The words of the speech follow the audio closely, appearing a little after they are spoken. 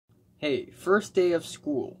Hey, first day of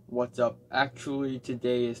school. What's up? Actually,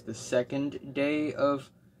 today is the second day of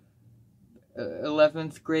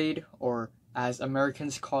 11th grade, or as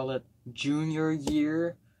Americans call it, junior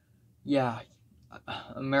year. Yeah,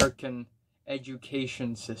 American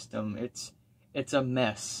education system. It's a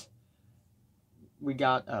mess. We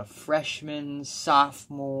got a freshman,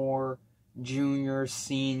 sophomore, junior,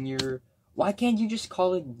 senior. Why can't you just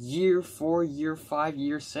call it year 4, year 5,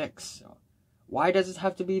 year 6? Why does it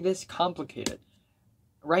have to be this complicated?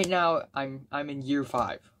 Right now, I'm in year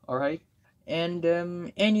 5, alright? And,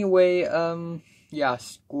 anyway, yeah,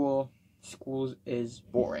 school is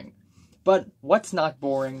boring. But what's not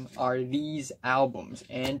boring are these albums,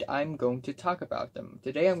 and I'm going to talk about them.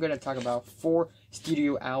 Today I'm going to talk about 4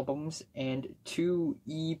 studio albums and 2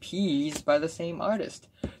 EPs by the same artist.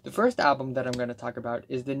 The first album that I'm going to talk about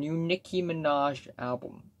is the new Nicki Minaj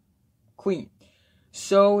album, Queen.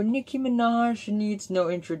 So, Nicki Minaj needs no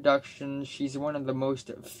introduction. She's one of the most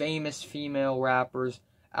famous female rappers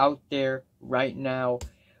out there right now.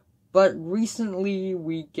 But recently,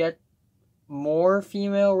 we get more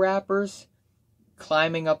female rappers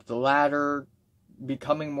climbing up the ladder,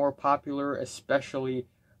 becoming more popular, especially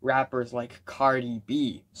rappers like Cardi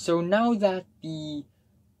B. So now that the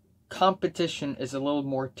competition is a little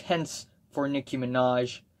more tense for Nicki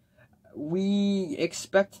Minaj, we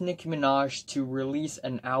expect Nicki Minaj to release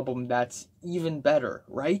an album that's even better,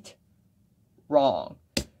 right? Wrong.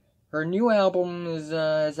 Her new album is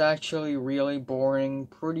actually really boring,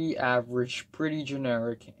 pretty average, pretty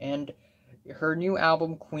generic, and her new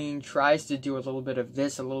album, Queen, tries to do a little bit of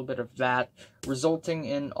this, a little bit of that, resulting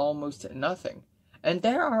in almost nothing. And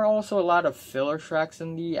there are also a lot of filler tracks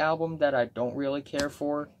in the album that I don't really care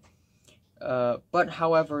for. But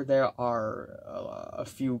however, there are a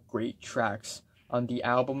few great tracks on the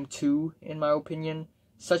album too, in my opinion,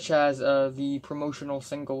 such as the promotional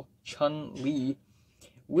single Chun-Li,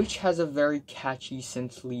 which has a very catchy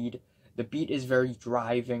synth lead. The beat is very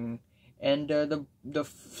driving, and the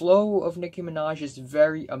flow of Nicki Minaj is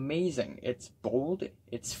very amazing. It's bold,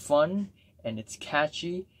 it's fun, and it's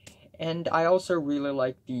catchy. And I also really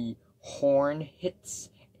like the horn hits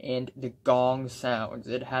and the gong sounds.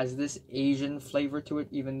 It has this Asian flavor to it,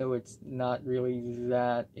 even though it's not really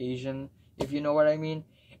that Asian, if you know what I mean.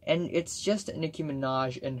 And it's just Nicki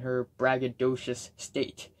Minaj in her braggadocious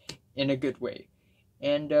state, in a good way.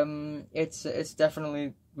 And it's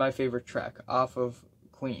definitely my favorite track off of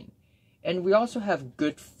Queen. And we also have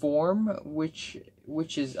Good Form, which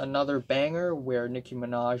is another banger where Nicki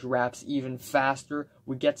Minaj raps even faster.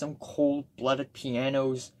 We get some cold-blooded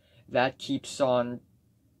pianos that keeps on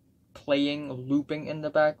playing, looping in the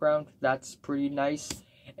background. That's pretty nice.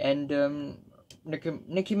 And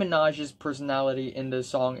Nicki Minaj's personality in the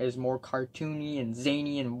song is more cartoony and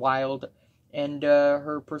zany and wild. And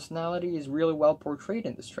her personality is really well portrayed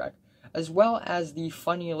in this track, as well as the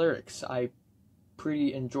funny lyrics. I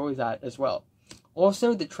pretty enjoy that as well.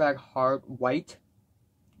 Also, the track Hard White,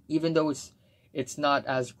 even though it's not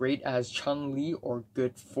as great as Chun-Li or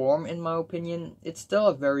Good Form in my opinion, it's still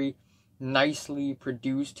a very nicely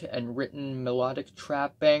produced and written melodic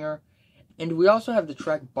trap banger. And we also have the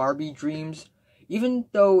track Barbie Dreamz. Even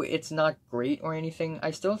though it's not great or anything,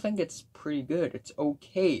 I still think it's pretty good. It's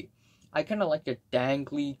okay. I kind of like the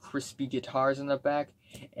dangly, crispy guitars in the back.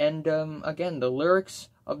 And again, the lyrics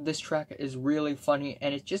of this track is really funny,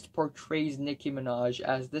 and it just portrays Nicki Minaj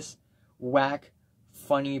as this whack,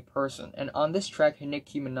 funny person. And on this track,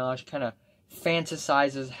 Nicki Minaj kind of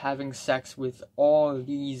fantasizes having sex with all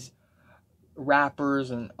these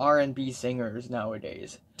rappers and R&B singers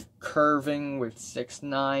nowadays. Curving with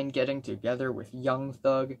 6ix9ine, getting together with Young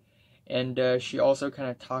Thug. And she also kind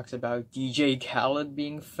of talks about DJ Khaled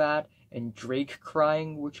being fat and Drake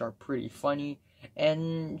crying, which are pretty funny.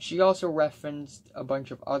 And she also referenced a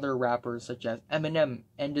bunch of other rappers such as Eminem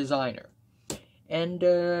and Designer. And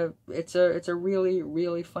it's a really,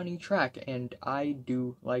 really funny track, and I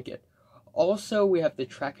do like it. Also, we have the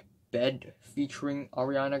track Bed featuring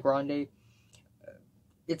Ariana Grande.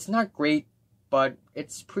 It's not great, but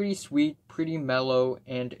it's pretty sweet, pretty mellow,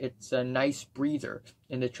 and it's a nice breather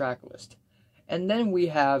in the track list. And then we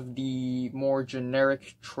have the more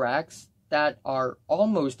generic tracks that are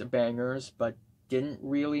almost bangers, but didn't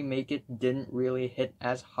really make it, didn't really hit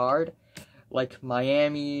as hard, like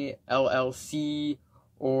Miami, LLC,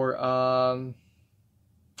 or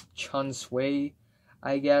Chun Sway,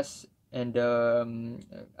 I guess. And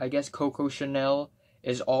I guess Coco Chanel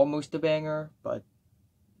is almost a banger, but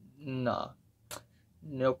nah.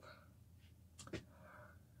 Nope.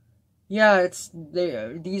 Yeah,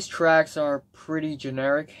 these tracks are pretty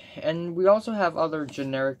generic, and we also have other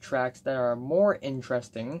generic tracks that are more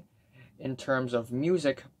interesting, in terms of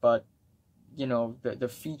music, but you know, the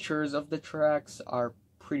features of the tracks are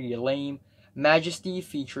pretty lame. Majesty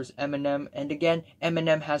features Eminem, and again,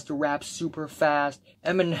 Eminem has to rap super fast.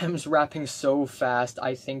 Eminem's rapping so fast,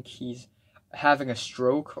 I think he's having a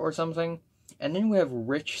stroke or something. And then we have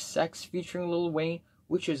Rich Sex featuring Lil Wayne,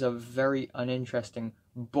 which is a very uninteresting,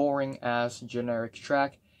 boring-ass generic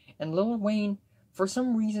track. And Lil Wayne, for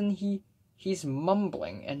some reason, he's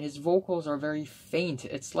mumbling, and his vocals are very faint.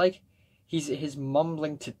 It's like he's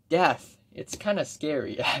mumbling to death. It's kind of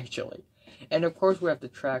scary, actually. And of course we have the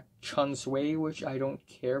track Chun-Li, which I don't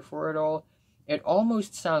care for at all. It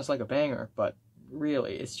almost sounds like a banger, but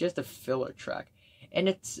really, it's just a filler track. And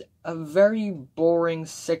it's a very boring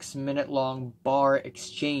 6-minute long bar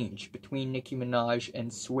exchange between Nicki Minaj and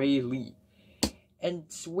Swae Lee. And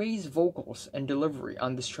Swae's vocals and delivery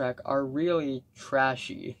on this track are really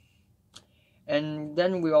trashy. And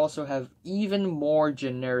then we also have even more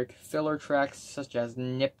generic filler tracks such as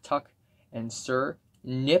Nip Tuck and Sir.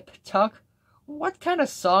 Nip Tuck? What kind of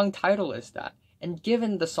song title is that? And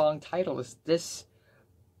given the song title is this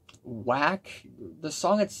whack, the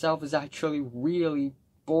song itself is actually really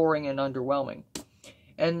boring and underwhelming.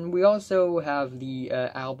 And we also have the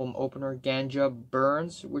album opener Ganja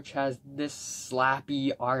Burns, which has this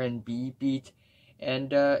slappy R&B beat,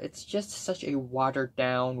 and it's just such a watered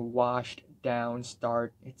down, washed down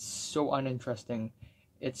start. It's so uninteresting.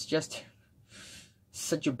 It's just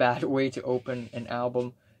such a bad way to open an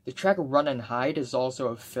album. The track Run and Hide is also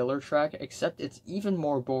a filler track, except it's even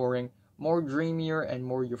more boring, more dreamier, and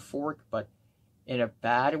more euphoric, but in a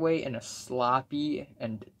bad way, in a sloppy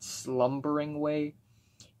and slumbering way.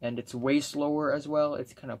 And it's way slower as well.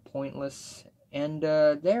 It's kind of pointless. And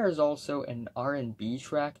there is also an R&B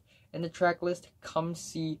track in the track list, Come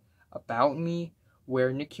See About Me,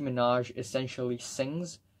 where Nicki Minaj essentially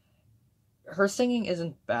sings. Her singing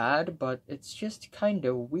isn't bad, but it's just kind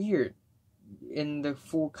of weird in the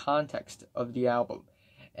full context of the album.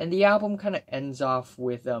 And the album kind of ends off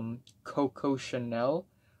with Coco Chanel,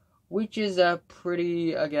 which is a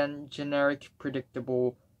pretty, again, generic,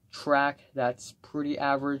 predictable track that's pretty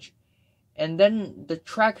average. And then the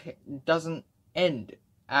track doesn't end,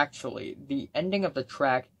 actually. The ending of the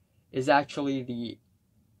track is actually the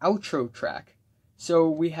outro track. So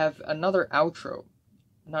we have another outro.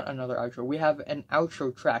 Not another outro. We have an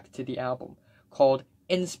outro track to the album called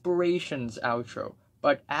Inspirations Outro.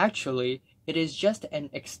 But actually, it is just an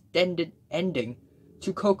extended ending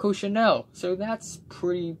to Coco Chanel. So that's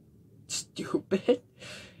pretty stupid.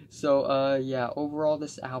 So, yeah, overall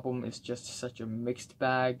this album is just such a mixed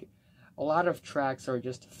bag. A lot of tracks are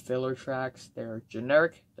just filler tracks. They're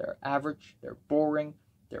generic, they're average, they're boring,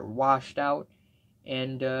 they're washed out,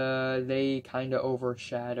 and they kind of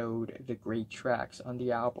overshadowed the great tracks on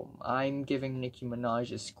the album. I'm giving Nicki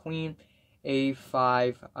Minaj's Queen a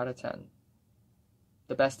 5 out of 10.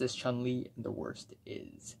 The best is Chun-Li, and the worst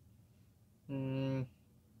is Run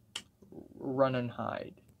and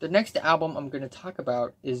Hide. The next album I'm going to talk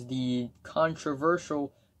about is the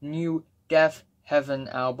controversial new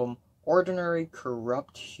Deafheaven album, Ordinary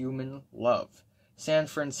Corrupt Human Love. San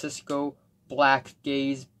Francisco black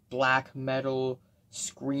gaze, black metal,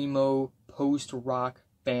 screamo, post-rock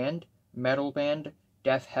band, metal band,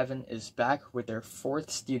 Deafheaven is back with their 4th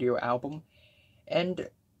studio album. And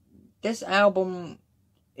this album,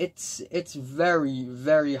 it's very,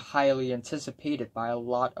 very highly anticipated by a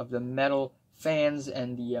lot of the metal fans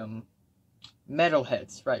and the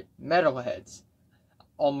metalheads, right? Metalheads.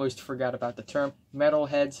 Almost forgot about the term.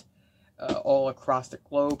 Metalheads all across the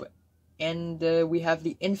globe. And we have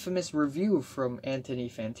the infamous review from Anthony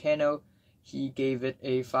Fantano. He gave it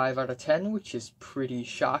a 5 out of 10, which is pretty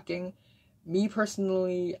shocking. Me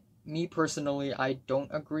personally, I don't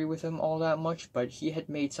agree with him all that much, but he had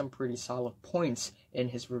made some pretty solid points in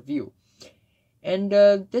his review. And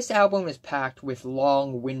this album is packed with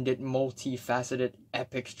long-winded, multifaceted,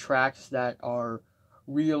 epic tracks that are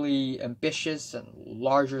really ambitious and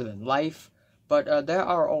larger than life. But there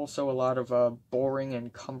are also a lot of boring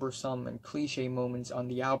and cumbersome and cliche moments on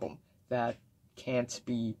the album that can't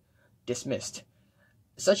be dismissed.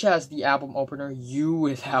 Such as the album opener, You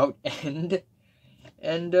Without End.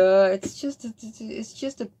 And it's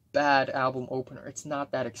just a bad album opener. It's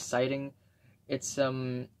not that exciting.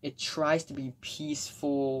 It tries to be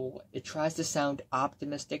peaceful, it tries to sound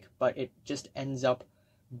optimistic, but it just ends up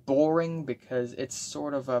boring because it's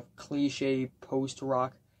sort of a cliche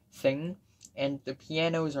post-rock thing, and the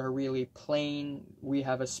pianos are really plain. We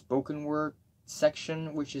have a spoken word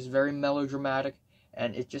section, which is very melodramatic,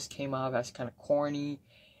 and it just came off as kind of corny,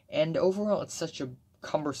 and overall it's such a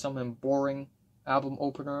cumbersome and boring album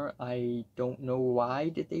opener. I don't know why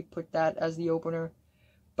did they put that as the opener.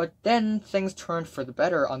 But then things turned for the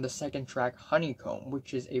better on the second track, Honeycomb,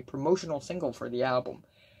 which is a promotional single for the album.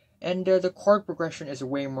 And the chord progression is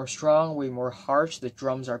way more strong, way more harsh, the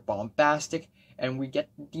drums are bombastic, and we get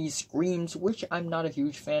these screams, which I'm not a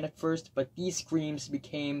huge fan at first, but these screams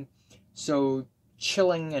became so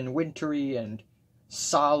chilling and wintry and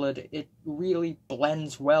solid. It really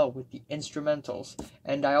blends well with the instrumentals,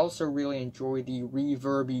 and I also really enjoy the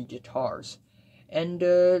reverby guitars. And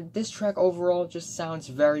this track overall just sounds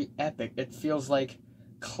very epic. It feels like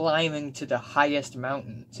climbing to the highest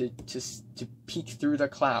mountain to peek through the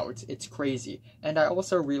clouds. It's crazy. And I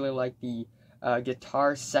also really like the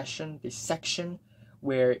guitar section, the section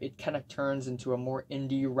where it kind of turns into a more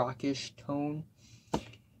indie rockish tone.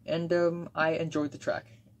 And I enjoyed the track.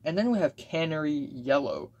 And then we have Canary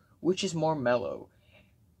Yellow, which is more mellow.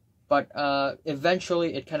 But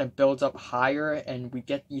eventually it kind of builds up higher, and we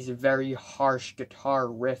get these very harsh guitar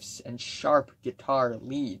riffs and sharp guitar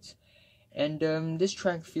leads. And this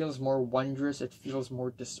track feels more wondrous, it feels more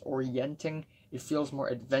disorienting, it feels more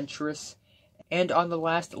adventurous. And on the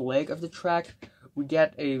last leg of the track, we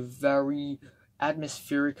get a very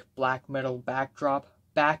atmospheric black metal backdrop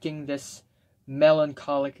backing this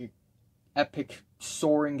melancholic, epic,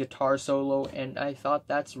 soaring guitar solo, and I thought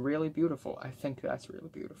that's really beautiful. I think that's really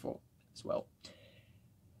beautiful as well.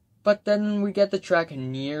 But then we get the track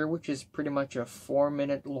Near, which is pretty much a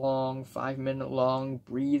 4-minute long, 5-minute long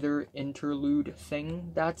breather interlude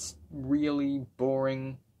thing. That's really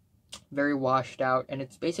boring, very washed out, and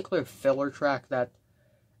it's basically a filler track that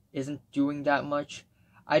isn't doing that much.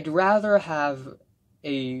 I'd rather have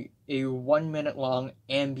a 1-minute long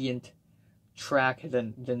ambient track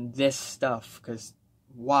than this stuff, because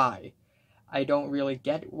why? I don't really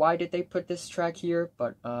get why did they put this track here,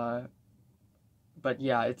 but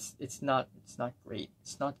yeah, it's not great.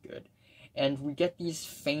 It's not good. And we get these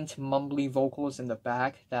faint mumbly vocals in the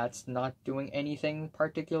back that's not doing anything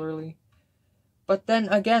particularly. But then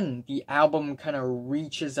again, the album kind of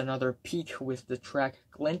reaches another peak with the track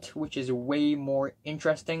Glint, which is way more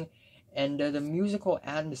interesting, and the musical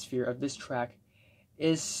atmosphere of this track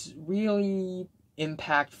is really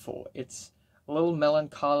impactful. It's a little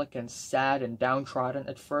melancholic and sad and downtrodden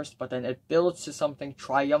at first, but then it builds to something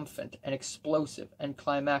triumphant and explosive and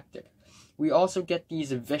climactic. We also get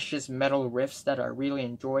these vicious metal riffs that I really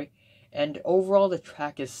enjoy, and overall the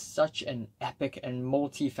track is such an epic and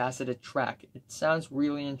multifaceted track. It sounds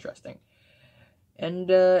really interesting. And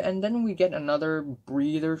then we get another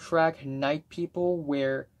breather track, Night People,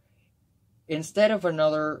 where instead of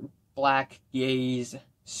another black gaze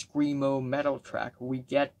screamo metal track, we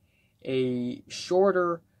get a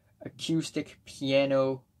shorter acoustic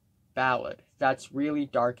piano ballad that's really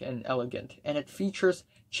dark and elegant, and it features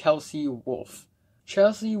Chelsea Wolfe.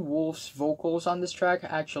 Chelsea Wolfe's vocals on this track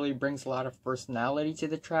actually brings a lot of personality to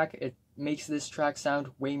the track. It makes this track sound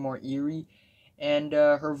way more eerie, and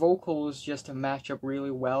her vocals just match up really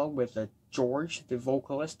well with George, the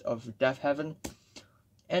vocalist of Deafheaven.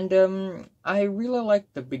 And I really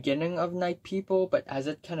like the beginning of Night People, but as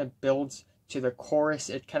it kind of builds to the chorus,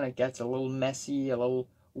 it kind of gets a little messy, a little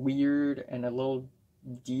weird, and a little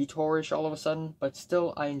detourish all of a sudden, but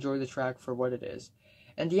still I enjoy the track for what it is.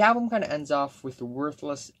 And the album kind of ends off with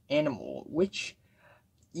Worthless Animal, which,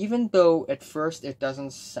 even though at first it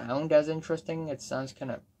doesn't sound as interesting, it sounds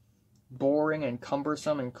kind of boring and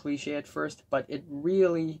cumbersome and cliche at first, but it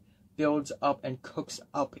really builds up and cooks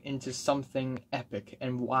up into something epic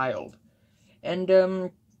and wild. And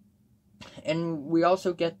we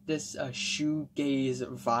also get this shoegaze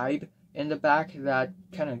vibe in the back that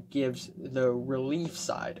kind of gives the relief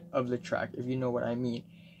side of the track, if you know what I mean.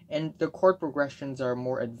 And the chord progressions are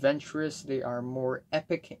more adventurous, they are more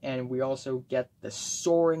epic, and we also get the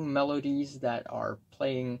soaring melodies that are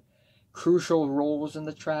playing crucial roles in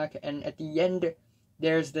the track. And at the end,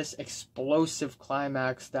 there's this explosive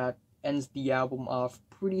climax that ends the album off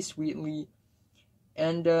pretty sweetly.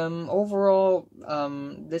 And overall,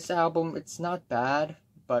 this album, it's not bad,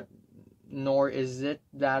 but nor is it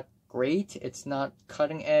that great. It's not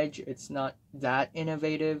cutting edge, it's not that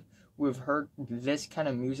innovative. We've heard this kind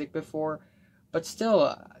of music before, but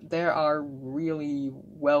still, there are really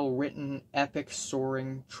well-written, epic,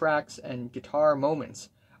 soaring tracks and guitar moments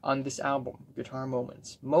on this album. Guitar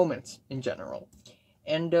moments in general.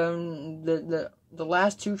 And the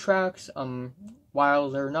last two tracks, while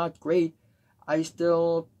they're not great, I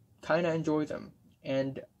still kind of enjoy them.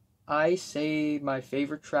 And I say my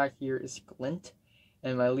favorite track here is Glint,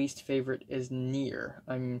 and my least favorite is Near.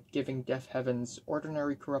 I'm giving Deafheaven's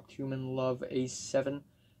Ordinary Corrupt Human Love a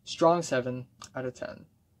strong 7 out of 10.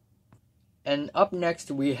 And up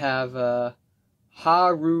next we have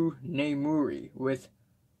Haru Nemuri with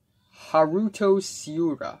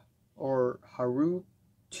Harutosyura, or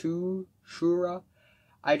Harutosyura.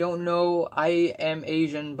 I don't know. I am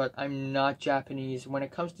Asian, but I'm not Japanese. When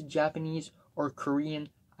it comes to Japanese or Korean,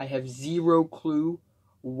 I have zero clue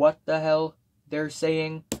what the hell they're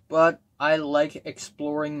saying, but I like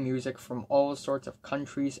exploring music from all sorts of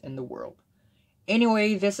countries in the world.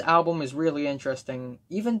 Anyway, this album is really interesting.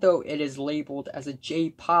 Even though it is labeled as a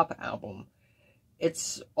J-pop album,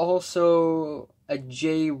 it's also a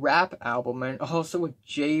J-rap album and also a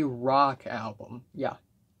J-rock album. Yeah,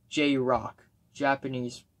 J-rock.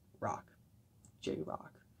 Japanese rock.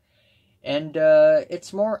 J-rock. And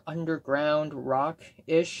it's more underground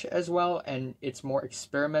rock-ish as well, and it's more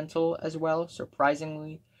experimental as well,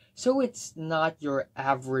 surprisingly. So it's not your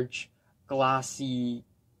average glossy,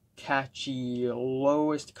 catchy,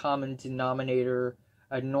 lowest common denominator,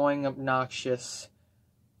 annoying, obnoxious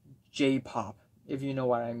J-pop, if you know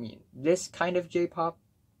what I mean. This kind of J-pop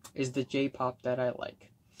is the J-pop that I like.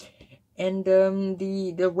 And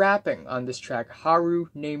the rapping on this track, Haru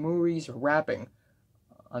Nemuri's rapping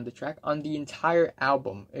on the track, on the entire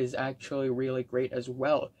album, is actually really great as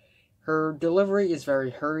well. Her delivery is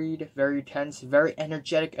very hurried, very tense, very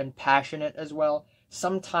energetic and passionate as well.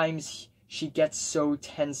 Sometimes she gets so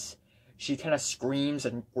tense, she kind of screams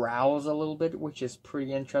and growls a little bit, which is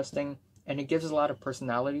pretty interesting. And it gives a lot of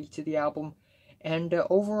personality to the album. And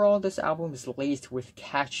overall, this album is laced with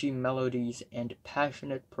catchy melodies and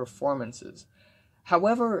passionate performances.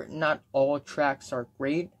 However, not all tracks are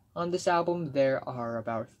great on this album. There are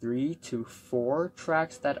about 3 to 4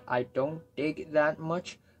 tracks that I don't dig that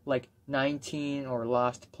much, like 19 or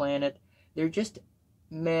Lost Planet. They're just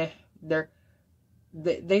meh.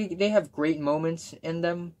 They have great moments in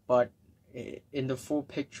them, but in the full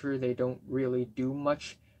picture, they don't really do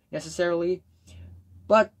much necessarily.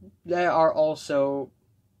 But there are also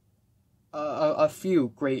a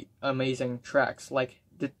few great, amazing tracks, like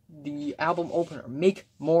the album opener, Make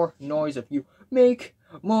More Noise of You. Make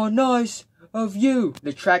more noise of you!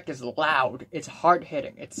 The track is loud, it's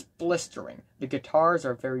hard-hitting, it's blistering. The guitars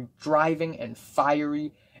are very driving and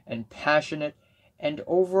fiery and passionate, and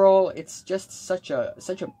overall, it's just such a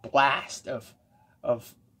blast of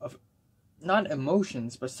not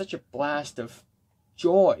emotions, but such a blast of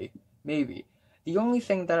joy, maybe. The only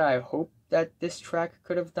thing that I hope that this track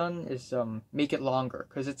could have done is make it longer,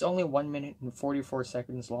 because it's only 1 minute and 44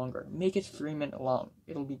 seconds longer. Make it 3 minutes long.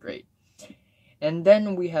 It'll be great. And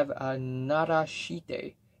then we have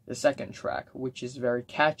Narashite, the second track, which is very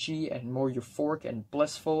catchy and more euphoric and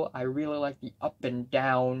blissful. I really like the up and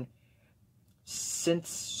down synth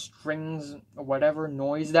strings, whatever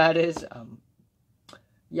noise that is.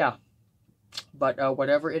 Yeah. But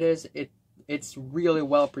whatever it is, it's really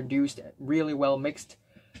well produced, really well mixed.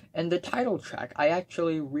 And the title track, I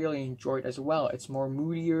actually really enjoyed as well. It's more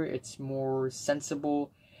moodier, it's more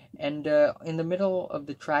sensible, and in the middle of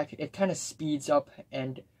the track, it kind of speeds up,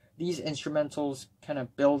 and these instrumentals kind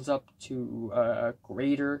of builds up to a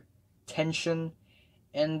greater tension,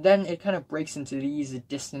 and then it kind of breaks into these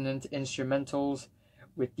dissonant instrumentals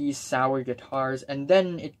with these sour guitars, and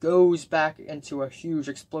then it goes back into a huge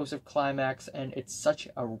explosive climax, and it's such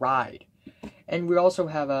a ride. And we also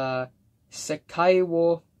have a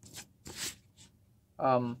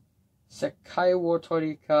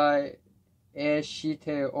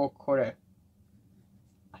sekaiwotorikaeshiteokure.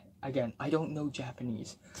 Again, I don't know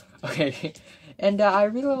Japanese. Okay, and I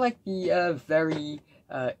really like the very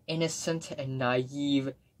innocent and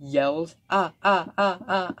naive yells.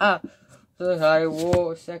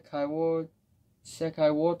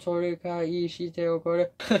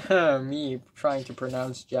 Sekaiwotorikaeshiteokure. Me trying to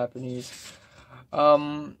pronounce Japanese.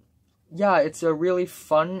 Yeah, it's a really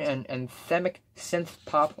fun and anthemic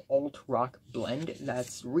synth-pop alt-rock blend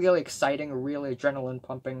that's really exciting, really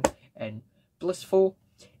adrenaline-pumping, and blissful.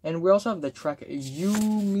 And we also have the track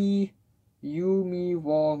Yumewomiyou.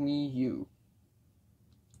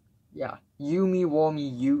 Yeah,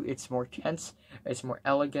 Yumewomiyou. It's more tense, it's more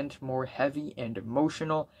elegant, more heavy and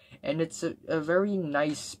emotional, and it's a very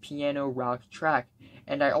nice piano rock track.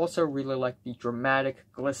 And I also really like the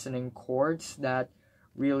dramatic, glistening chords that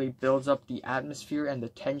really builds up the atmosphere and the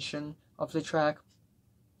tension of the track.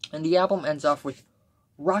 And the album ends off with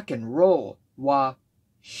Rock and Roll wa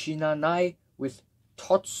Shinanai with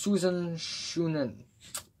totsuzenshounen.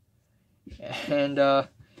 And the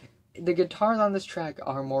guitars on this track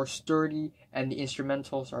are more sturdy, and the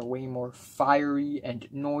instrumentals are way more fiery and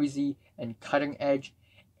noisy and cutting edge.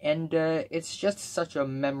 And it's just such a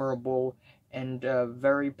memorable and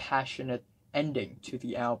very passionate ending to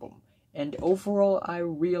the album. And overall, I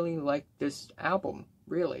really like this album.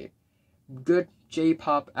 Really. Good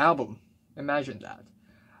J-pop album. Imagine that.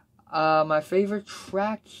 My favorite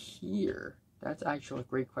track here. That's actually a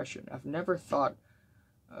great question. I've never thought.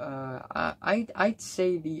 I'd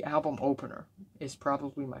say the album opener is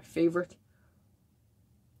probably my favorite.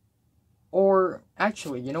 Or,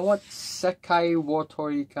 actually, you know what?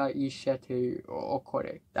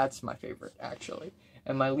 Sekaiwotorikaeshiteokure. That's my favorite, actually.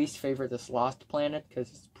 And my least favorite is Lost Planet, because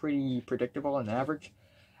it's pretty predictable and average.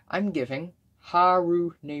 I'm giving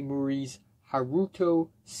Haru Nemuri's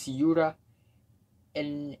Harutosyura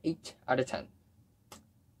an 8 out of 10.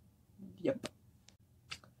 Yep.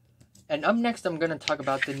 And up next, I'm going to talk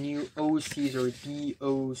about the new OC's or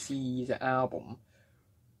DOC's album.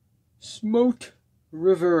 Smote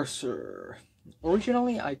Reverser.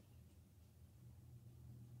 Originally,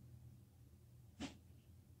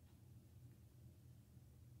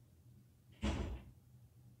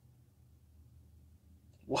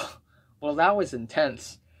 Well, that was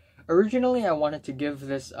intense. Originally, I wanted to give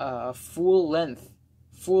this a full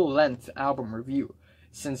length album review,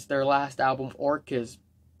 since their last album, Orc, is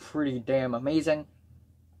pretty damn amazing.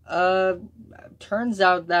 Turns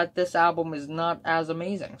out that this album is not as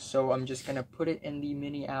amazing, so I'm just gonna put it in the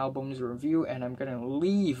mini albums review, and I'm gonna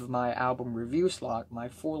leave my album review slot, my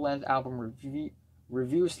full-length album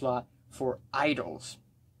review slot, for Idols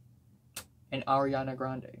and Ariana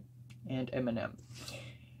Grande and Eminem.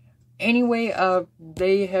 Anyway,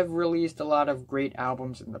 they have released a lot of great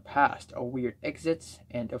albums in the past. A Weird Exits,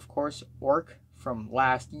 and of course, Orc from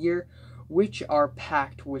last year, which are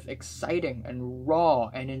packed with exciting and raw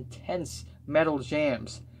and intense metal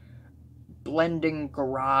jams, blending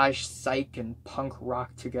garage, psych, and punk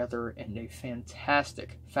rock together in a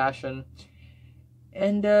fantastic fashion.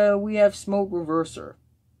 And we have Smote Reverser.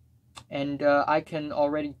 And I can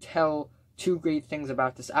already tell two great things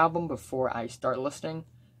about this album before I start listening.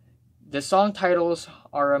 The song titles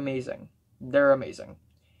are amazing. They're amazing.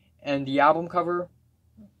 And the album cover,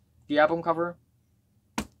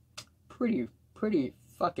 pretty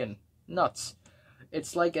fucking nuts.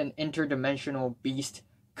 It's like an interdimensional beast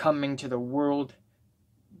coming to the world,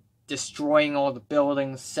 destroying all the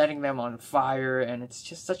buildings, setting them on fire, and it's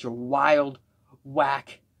just such a wild,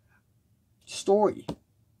 whack story.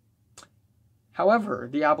 However,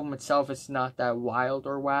 the album itself is not that wild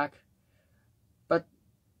or whack, but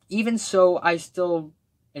even so, I still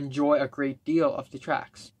enjoy a great deal of the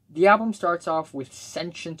tracks. The album starts off with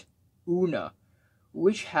Sentient Oona,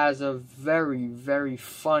 which has a very, very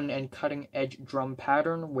fun and cutting-edge drum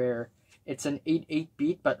pattern where it's an 8/8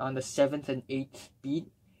 beat, but on the 7th and 8th beat,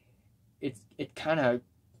 it kind of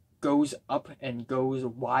goes up and goes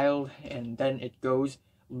wild, and then it goes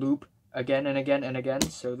loop again and again and again,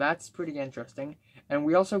 so that's pretty interesting. And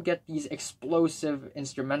we also get these explosive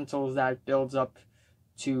instrumentals that builds up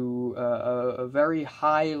to a very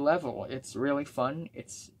high level. It's really fun,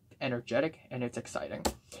 it's energetic, and it's exciting.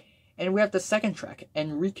 And we have the second track,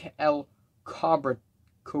 Enrique el Cobrador.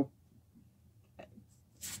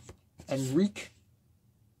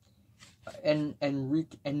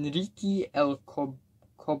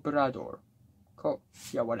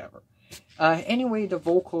 Yeah, whatever. Anyway, the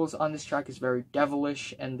vocals on this track is very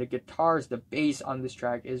devilish, and the guitars, the bass on this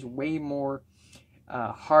track is way more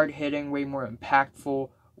hard-hitting, way more impactful,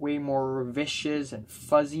 way more vicious and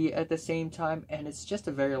fuzzy at the same time, and it's just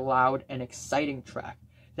a very loud and exciting track.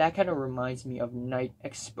 That kind of reminds me of Night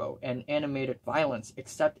Expo and Animated Violence,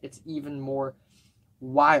 except it's even more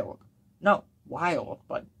wild. Not wild,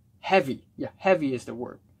 but heavy. Yeah, heavy is the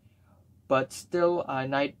word. But still,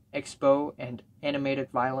 Night Expo and Animated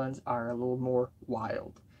Violence are a little more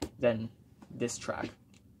wild than this track.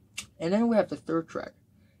 And then we have the third track,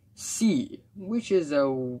 C, which is a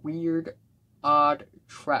weird, odd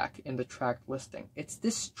track in the track listing. It's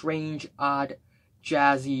this strange, odd,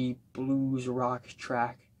 jazzy blues rock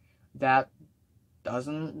track that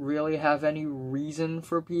doesn't really have any reason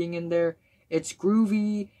for being in there. It's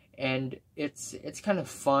groovy and it's kind of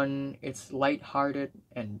fun. It's lighthearted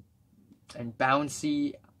and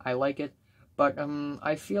bouncy. I like it, but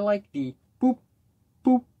I feel like the boop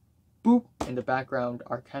boop boop in the background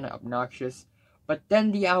are kind of obnoxious. But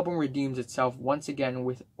then the album redeems itself once again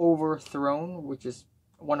with Overthrown, which is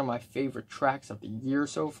one of my favorite tracks of the year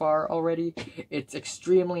so far already. It's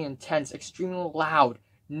extremely intense, extremely loud,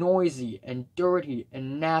 noisy, and dirty,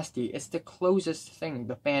 and nasty. It's the closest thing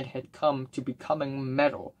the band had come to becoming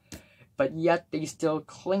metal. But yet they still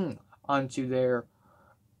cling onto their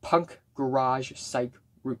punk garage psych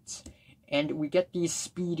roots. And we get these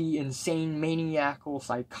speedy, insane, maniacal,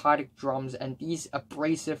 psychotic drums and these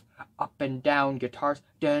abrasive, up and down guitars.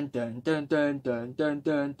 Dun dun dun dun dun dun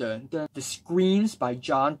dun dun dun. The screams by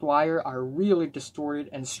John Dwyer are really distorted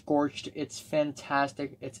and scorched. It's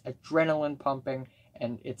fantastic. It's adrenaline pumping,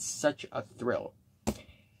 and it's such a thrill.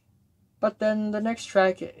 But then the next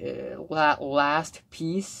track, last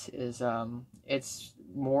piece, is it's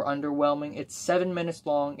more underwhelming. It's 7 minutes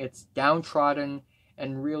long. It's downtrodden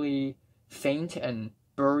and really faint and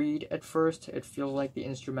buried at first. It feels like the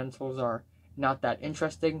instrumentals are not that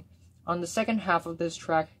interesting. On the second half of this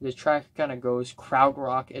track, the track kind of goes crowd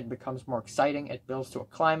rock. It becomes more exciting. It builds to a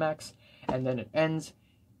climax, and then it ends.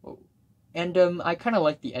 And I kind of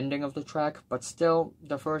like the ending of the track, but still,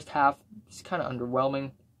 the first half is kind of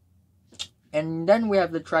underwhelming. And then we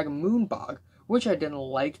have the track Moonbog, which I didn't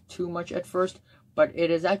like too much at first, but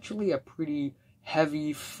it is actually a pretty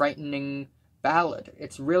heavy, frightening ballad.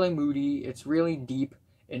 It's really moody. It's really deep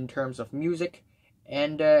in terms of music.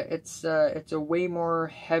 And it's a way more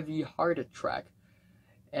heavy-hearted track,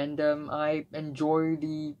 and I enjoy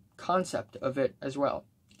the concept of it as well.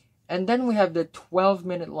 And then we have the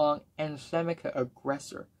 12-minute-long Anthemic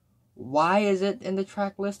Aggressor. Why is it in the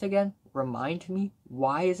track list again? Remind me,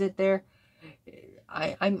 why is it there?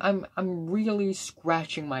 I'm really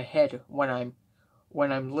scratching my head when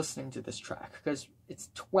I'm listening to this track, because it's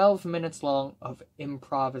 12 minutes long of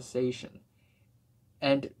improvisation.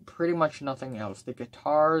 And pretty much nothing else. The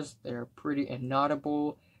guitars, they're pretty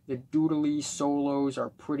inaudible. The doodly solos are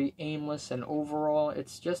pretty aimless. And overall,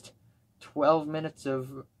 it's just 12 minutes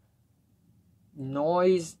of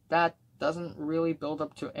noise that doesn't really build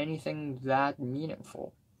up to anything that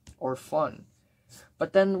meaningful or fun.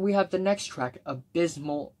 But then we have the next track,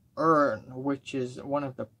 Abysmal Urn, which is one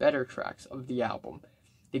of the better tracks of the album.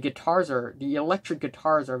 The electric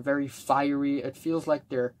guitars are very fiery. It feels like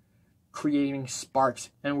they're creating sparks,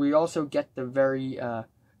 and we also get the very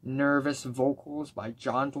nervous vocals by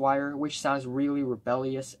John Dwyer, which sounds really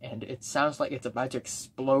rebellious, and it sounds like it's about to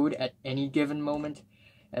explode at any given moment,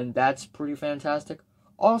 and that's pretty fantastic.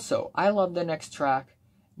 Also, I love the next track,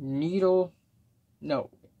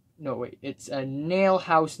 it's a Nail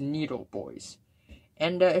House Needle Boys,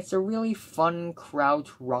 and it's a really fun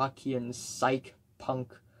krautrockian psych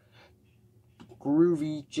punk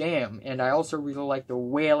groovy jam, and I also really like the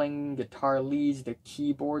wailing guitar leads. The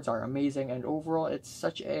keyboards are amazing, and overall it's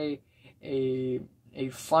such a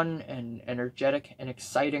fun and energetic and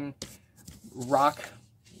exciting rock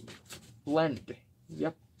blend.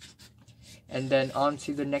 Yep. And then on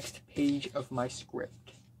to the next page of my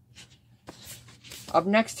script. Up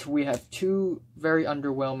next, we have two very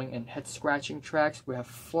underwhelming and head-scratching tracks. We have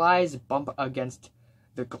Flies Bump Against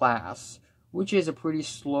the Glass, which is a pretty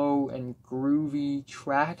slow and groovy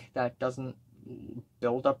track that doesn't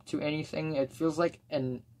build up to anything. It feels like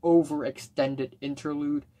an overextended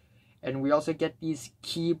interlude. And we also get these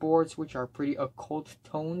keyboards, which are pretty occult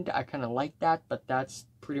toned. I kind of like that, but that's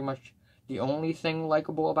pretty much the only thing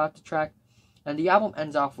likable about the track. And the album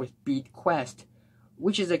ends off with Beat Quest,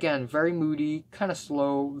 which is, again, very moody, kind of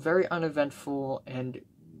slow, very uneventful, and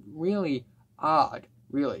really odd,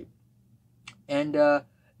 really. And the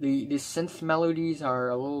synth melodies are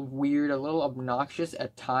a little weird, a little obnoxious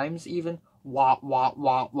at times even. Wah, wah,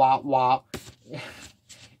 wah, wah, wah.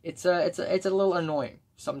 It's a little annoying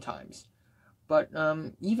sometimes. But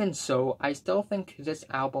even so, I still think this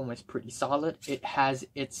album is pretty solid. It has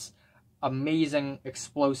its amazing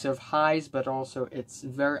explosive highs, but also its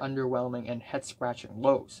very underwhelming and head-scratching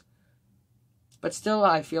lows. But still,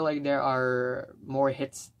 I feel like there are more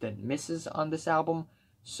hits than misses on this album.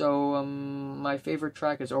 So, my favorite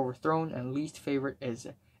track is Overthrown, and least favorite is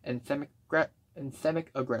Anthemic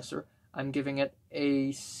Aggressor. I'm giving it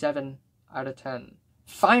a 7 out of 10.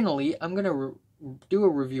 Finally, I'm going to do a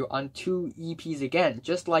review on 2 EPs again,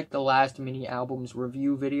 just like the last mini-albums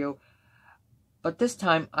review video. But this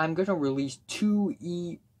time, I'm going to release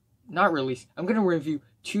I'm going to review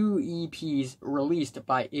 2 EPs released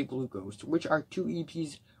by Iglooghost, which are 2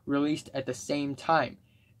 EPs released at the same time.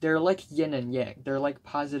 They're like yin and yang. They're like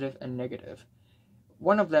positive and negative.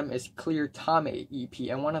 One of them is Clear Tamei EP,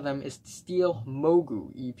 and one of them is Steel Mogu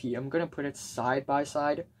EP. I'm going to put it side by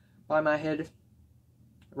side by my head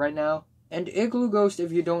right now. And Iglooghost,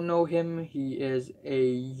 if you don't know him, he is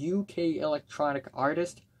a UK electronic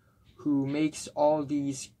artist who makes all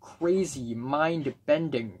these crazy,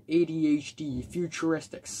 mind-bending, ADHD,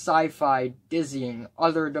 futuristic, sci-fi, dizzying,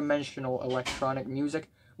 other-dimensional electronic music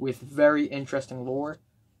with very interesting lore.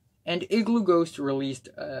 And Iglooghost released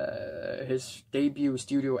his debut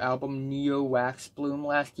studio album, Neo Wax Bloom,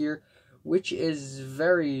 last year, which is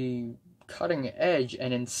very cutting edge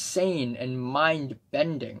and insane and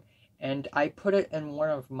mind-bending. And I put it in one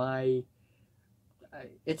of my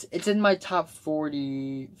it's in my top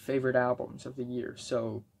 40 favorite albums of the year,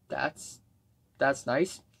 so that's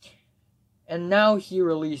nice. And now he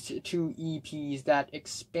released 2 EPs that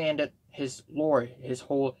expanded his lore, his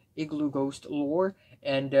whole Iglooghost lore,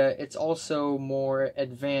 and it's also more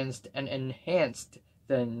advanced and enhanced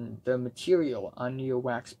than the material on Neo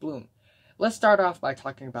Wax Bloom. Let's start off by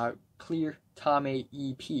talking about Clear Tamei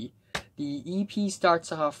EP. The EP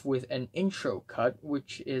starts off with an intro cut,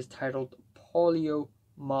 which is titled Polio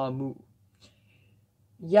Mamu.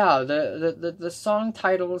 Yeah, the song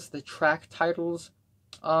titles, the track titles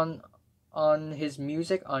on his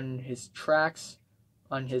music, on his tracks,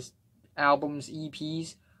 on his albums,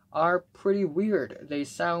 EPs, are pretty weird. They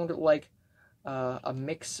sound like a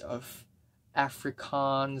mix of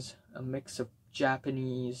Afrikaans, a mix of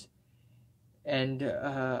Japanese, and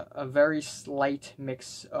a very slight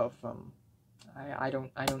mix of I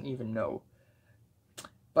don't even know.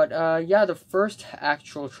 But yeah, the first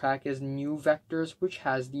actual track is New Vectors, which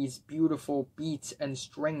has these beautiful beats and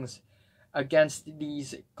strings against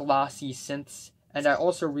these glossy synths, and I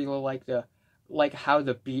also really like how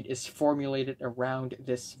the beat is formulated around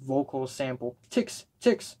this vocal sample, ticks,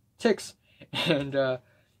 ticks, ticks, and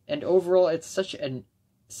overall it's such an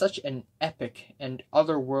epic and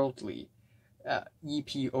otherworldly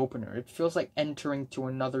EP opener. It feels like entering to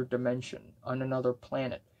another dimension, on another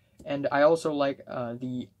planet. And I also like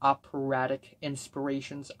the operatic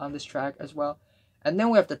inspirations on this track as well. And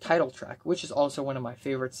then we have the title track, which is also one of my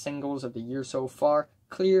favorite singles of the year so far,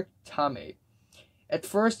 Clear Tamei. At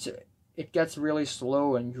first, it gets really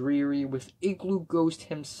slow and dreary with Iglooghost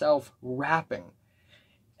himself rapping.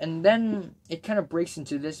 And then it kind of breaks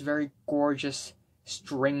into this very gorgeous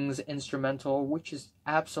strings instrumental, which is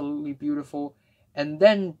absolutely beautiful. And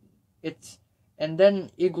then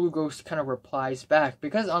Iglooghost kind of replies back,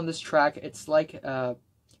 because on this track it's like a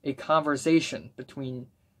conversation between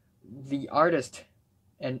the artist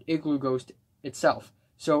and Iglooghost itself.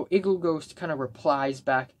 So Iglooghost kind of replies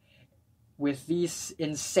back with these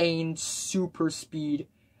insane super speed,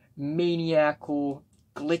 maniacal,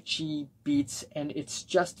 glitchy beats, and it's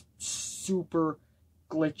just super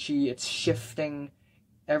glitchy. It's shifting,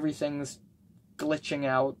 everything's glitching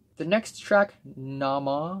out. The next track,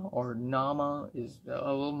 Nama, is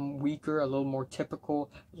a little weaker, a little more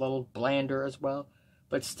typical, a little blander as well,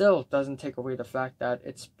 but still doesn't take away the fact that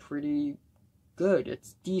it's pretty good,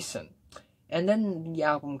 it's decent. And then the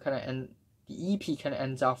album the EP kind of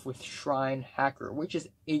ends off with Shrine Hacker, which is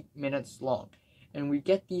 8 minutes long, and we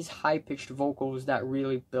get these high-pitched vocals that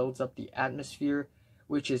really builds up the atmosphere,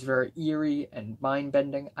 which is very eerie and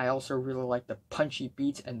mind-bending. I also really like the punchy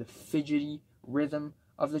beats and the fidgety rhythm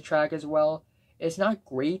of the track as well. It's not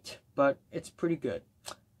great, but it's pretty good.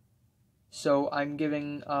 So I'm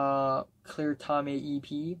giving Clear Tamei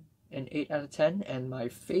EP an 8 out of 10, and my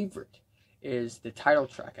favorite is the title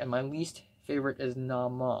track, and my least favorite is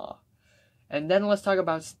Nama. And then let's talk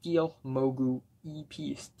about Steel Mogu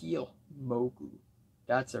EP. Steel Mogu.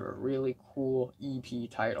 That's a really cool EP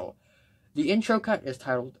title. The intro cut is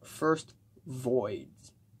titled First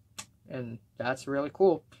Voids, and that's really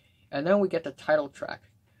cool. And then we get the title track.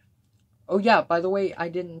 Oh yeah, by the way, I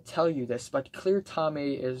didn't tell you this, but Clear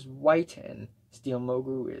Tamei is white and Steel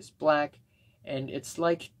Mogu is black, and it's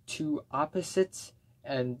like two opposites,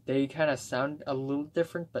 and they kind of sound a little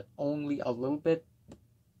different, but only a little bit.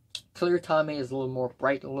 Clear Tamei is a little more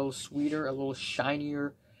bright, a little sweeter, a little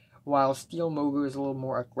shinier, while Steel Mogu is a little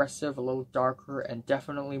more aggressive, a little darker, and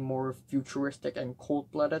definitely more futuristic and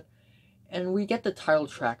cold-blooded. And we get the title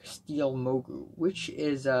track, Steel Mogu, which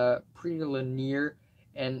is pretty linear,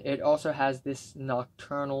 and it also has this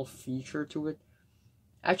nocturnal feature to it.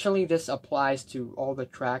 Actually, this applies to all the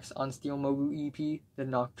tracks on Steel Mogu EP, the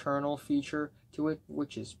nocturnal feature to it,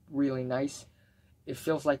 which is really nice. It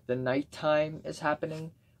feels like the nighttime is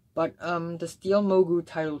happening. But the Steel Mogu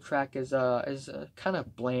title track is kind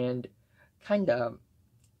of bland, kind of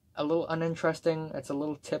a little uninteresting. It's a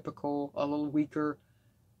little typical, a little weaker.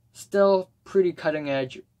 Still pretty cutting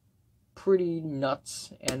edge, pretty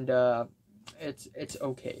nuts, and it's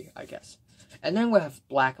okay, I guess. And then we have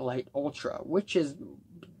Blacklight Ultra, which is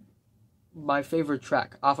my favorite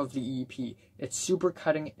track off of the EP. It's super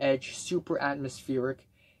cutting edge, super atmospheric,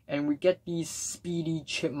 and we get these speedy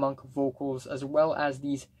chipmunk vocals as well as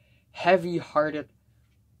these heavy-hearted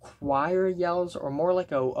choir yells, or more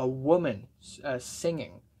like a woman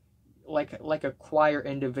singing, like a choir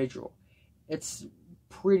individual. It's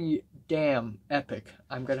pretty damn epic,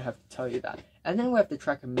 I'm gonna have to tell you that. And then we have the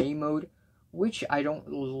track May Mode, which I don't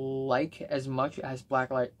like as much as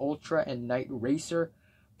Blacklight Ultra and Night Racer,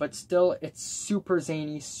 but still it's super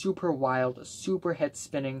zany, super wild, super head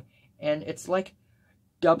spinning, and it's like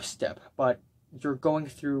dubstep, but you're going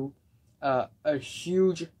through a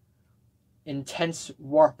huge, intense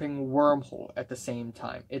warping wormhole at the same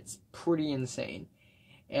time. It's pretty insane.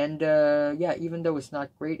 And yeah, even though it's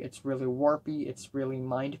not great, it's really warpy, it's really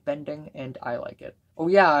mind-bending, and I like it. Oh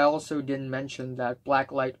yeah, I also didn't mention that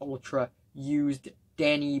Blacklight Ultra used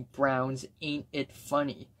Danny Brown's Ain't It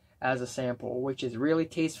Funny as a sample, which is really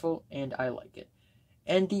tasteful, and I like it.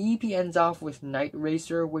 And the EP ends off with Night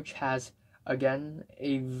Racer, which has, again,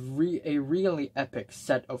 a really epic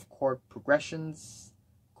set of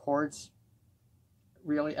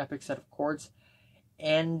really epic set of chords,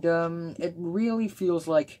 and it really feels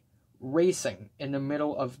like racing in the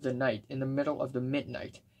middle of the night, in the middle of the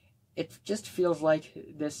midnight. It just feels like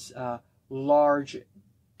this large,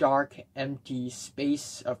 dark, empty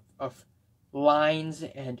space of lines,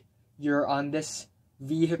 and you're on this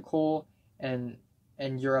vehicle, and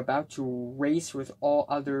you're about to race with all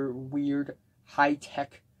other weird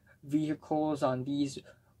high-tech vehicles on these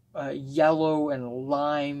yellow and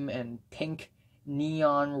lime and pink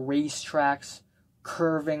neon racetracks,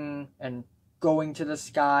 curving and going to the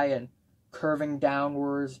sky and curving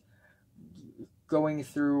downwards, going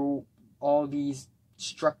through all these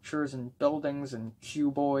structures and buildings and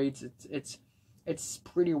cuboids. It's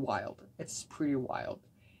pretty wild. It's pretty wild.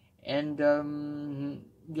 And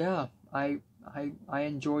yeah, I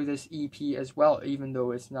enjoy this EP as well, even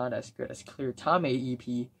though it's not as good as Clear Tamei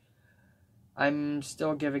EP. I'm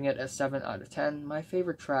still giving it a 7 out of 10. My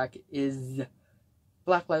favorite track is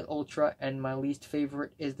Blacklight Ultra, and my least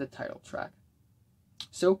favorite is the title track.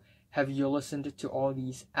 So, have you listened to all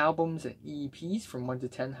these albums and EPs from 1 to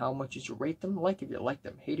 10? How much did you rate them? Like if you like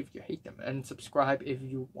them, hate if you hate them, and subscribe if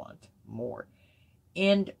you want more.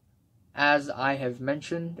 And as I have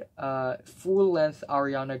mentioned, full-length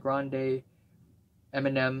Ariana Grande,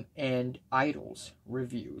 Eminem, and Idols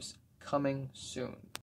reviews coming soon.